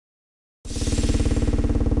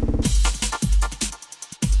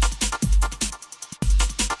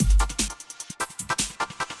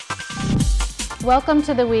Welcome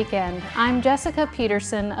to the weekend. I'm Jessica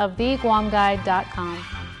Peterson of theguamguide.com.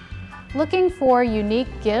 Looking for unique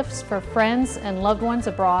gifts for friends and loved ones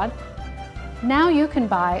abroad? Now you can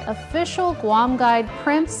buy official Guam Guide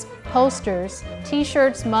prints, posters,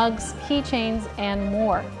 t-shirts, mugs, keychains, and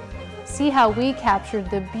more. See how we captured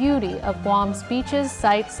the beauty of Guam's beaches,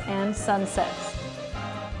 sights, and sunsets.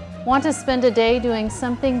 Want to spend a day doing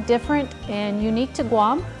something different and unique to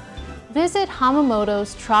Guam? Visit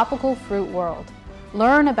Hamamoto's Tropical Fruit World.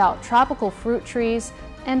 Learn about tropical fruit trees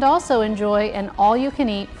and also enjoy an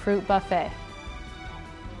all-you-can-eat fruit buffet.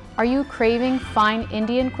 Are you craving fine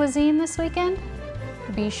Indian cuisine this weekend?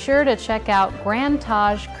 Be sure to check out Grand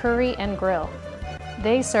Taj Curry and Grill.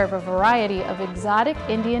 They serve a variety of exotic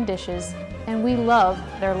Indian dishes, and we love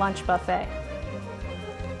their lunch buffet.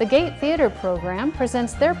 The Gate Theater program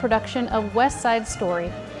presents their production of West Side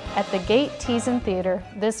Story at the Gate Teason Theater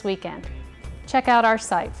this weekend. Check out our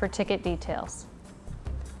site for ticket details.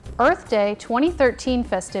 Earth Day 2013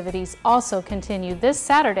 festivities also continue this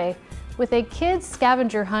Saturday with a kids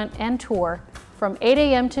scavenger hunt and tour from 8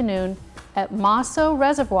 a.m. to noon at Maso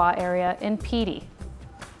Reservoir area in Pidi,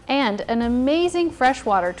 and an amazing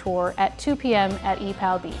freshwater tour at 2 p.m. at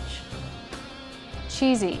Epal Beach.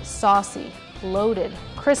 Cheesy, saucy, loaded,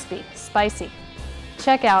 crispy, spicy.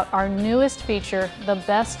 Check out our newest feature, The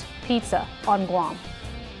Best Pizza on Guam.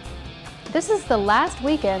 This is the last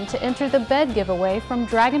weekend to enter the bed giveaway from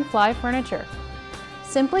Dragonfly Furniture.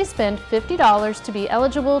 Simply spend $50 to be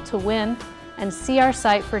eligible to win and see our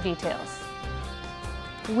site for details.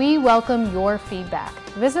 We welcome your feedback.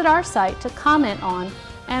 Visit our site to comment on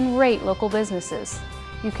and rate local businesses.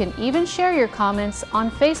 You can even share your comments on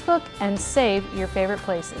Facebook and save your favorite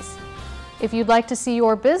places. If you'd like to see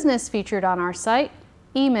your business featured on our site,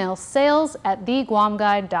 email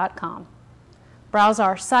sales@theguamguide.com. Browse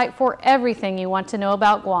our site for everything you want to know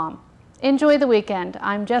about Guam. Enjoy the weekend.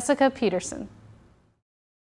 I'm Jessica Peterson.